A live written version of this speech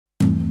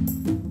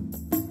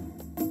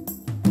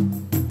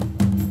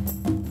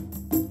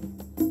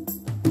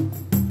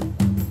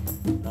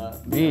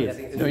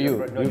Jeez. No, you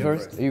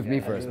first? Me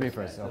first.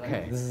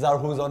 Okay. This is our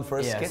Who's On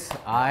First Yes,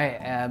 skit. I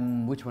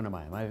am, which one am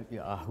I? Am I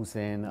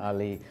Husein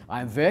Ali?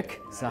 I'm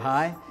Vik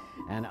Sahay,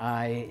 and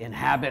I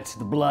inhabit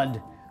the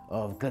blood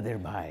of Kadir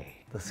Bhai.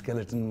 The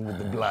skeleton with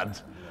the blood.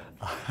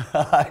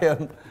 I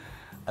am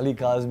Ali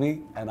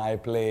Kazmi, and I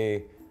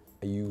play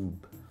Ayub.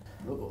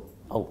 Oh,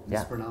 yeah.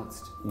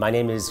 Mispronounced. My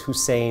name is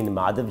Husein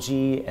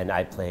Madhavji, and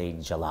I play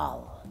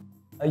Jalal.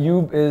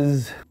 Ayub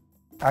is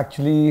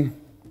actually,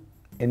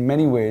 in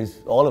many ways,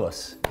 all of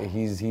us.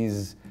 He's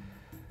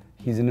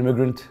an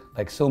immigrant,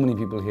 like so many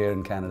people here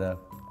in Canada,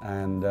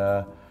 and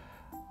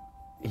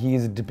he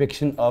is a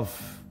depiction of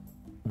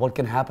what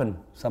can happen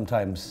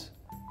sometimes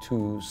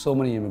to so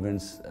many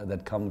immigrants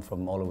that come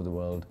from all over the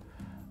world.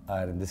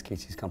 In this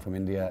case, he's come from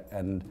India,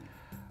 and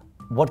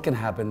what can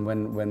happen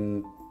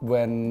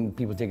when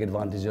people take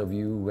advantage of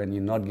you, when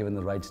you're not given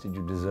the rights that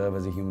you deserve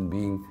as a human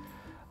being,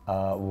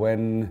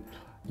 when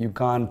you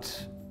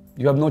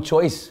have no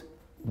choice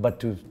but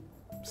to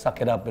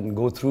suck it up and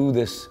go through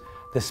this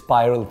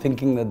spiral,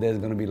 thinking that there's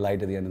going to be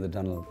light at the end of the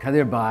tunnel.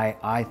 Kadir Bhai,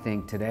 I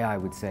think today I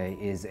would say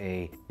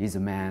he's a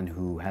man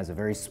who has a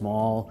very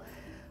small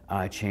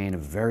chain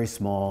of very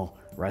small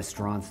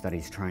restaurants that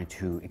he's trying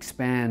to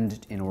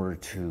expand in order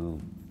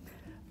to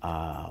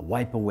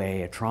wipe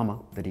away a trauma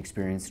that he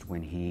experienced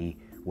when he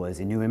was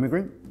a new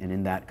immigrant. And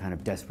in that kind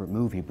of desperate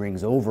move, he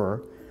brings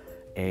over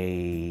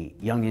a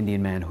young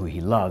Indian man who he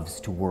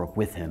loves to work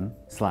with him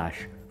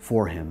 /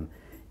 for him.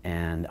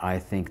 And I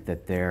think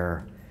that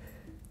their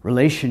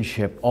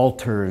relationship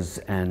alters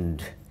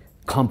and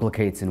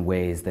complicates in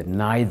ways that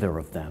neither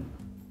of them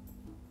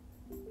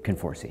can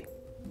foresee.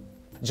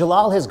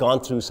 Jalal has gone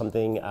through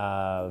something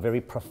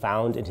very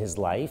profound in his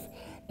life,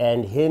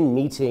 and him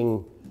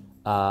meeting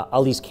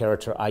Ali's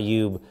character,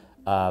 Ayub,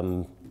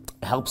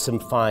 helps him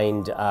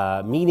find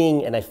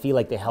meaning, and I feel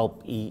like they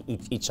help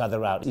each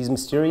other out. He's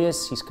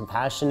mysterious, he's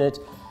compassionate,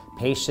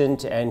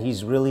 patient, and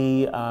he's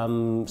really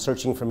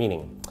searching for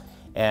meaning.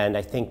 And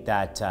I think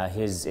that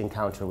his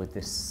encounter with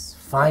this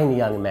fine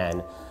young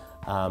man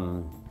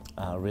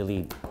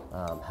really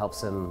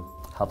helps him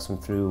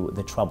through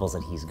the troubles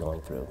that he's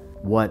going through.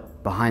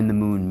 What Behind the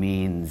Moon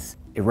means,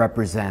 it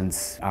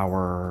represents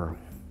our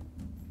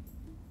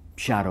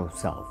shadow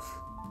selves,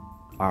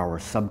 our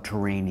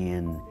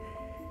subterranean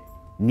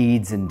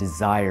needs and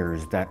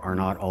desires that are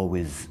not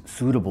always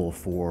suitable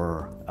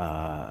for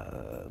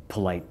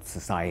polite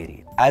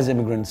society. As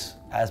immigrants,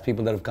 as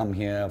people that have come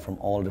here from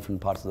all different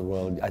parts of the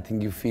world, I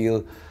think you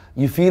feel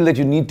that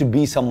you need to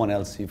be someone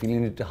else. You feel you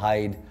need to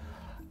hide.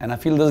 And I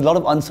feel there's a lot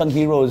of unsung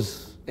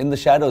heroes in the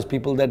shadows,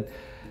 people that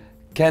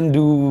can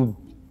do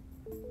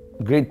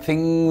great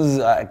things,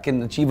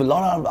 can achieve a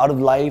lot out of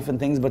life and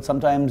things, but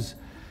sometimes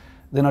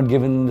they're not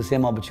given the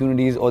same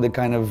opportunities, or they're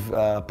kind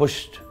of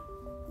pushed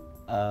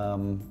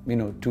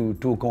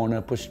to a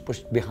corner,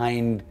 pushed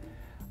behind,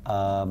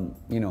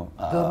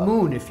 the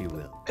moon, if you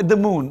will. The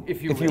moon,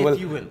 if you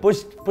will.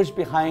 Pushed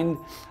behind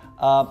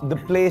the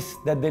place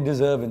that they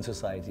deserve in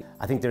society.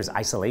 I think there's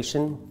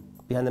isolation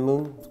behind the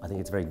moon. I think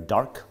it's very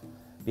dark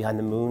behind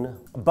the moon.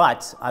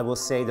 But I will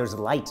say there's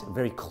light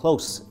very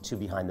close to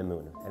behind the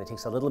moon, and it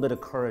takes a little bit of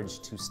courage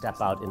to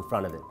step out in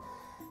front of it.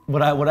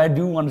 What I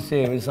do want to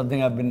say is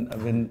something I've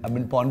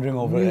been pondering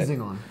over.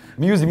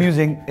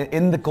 Musing.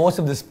 In the course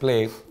of this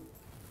play,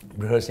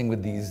 rehearsing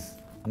with these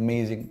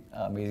amazing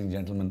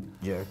gentlemen,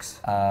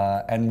 jerks,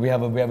 and we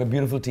have a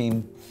beautiful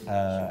team,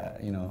 at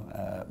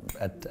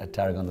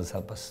Tarragon that's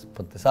helped us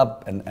put this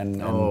up,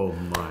 and oh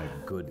my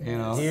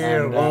goodness,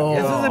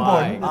 this is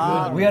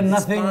important. We are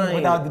nothing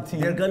without the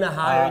team. They're gonna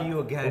hire you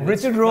again.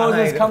 Richard Rose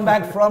has come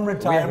back from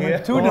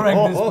retirement to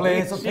direct this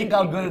play, so think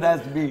how good it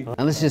has to be.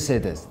 And let's just say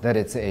this, that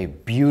it's a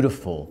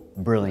beautiful,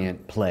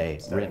 brilliant play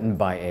written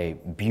by a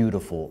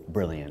beautiful,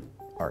 brilliant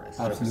artist.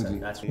 Absolutely.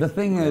 The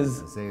thing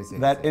is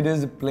that it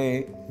is a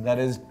play that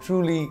is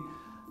truly,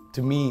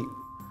 to me,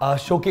 a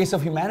showcase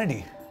of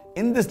humanity.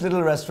 In this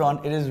little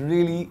restaurant, it is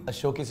really a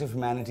showcase of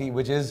humanity,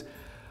 which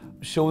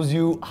shows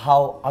you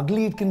how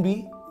ugly it can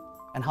be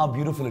and how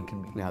beautiful it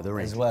can be. Yeah, the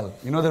range. As well.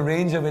 The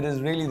range of it is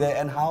really there,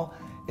 and how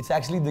it's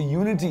actually the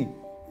unity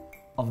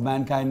of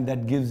mankind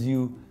that gives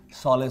you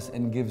solace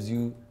and gives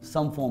you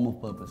some form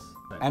of purpose.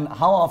 Right. And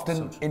how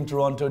often in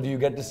Toronto do you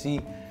get to see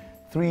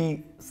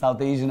 3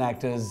 South Asian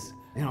actors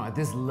at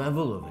this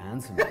level of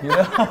handsomeness?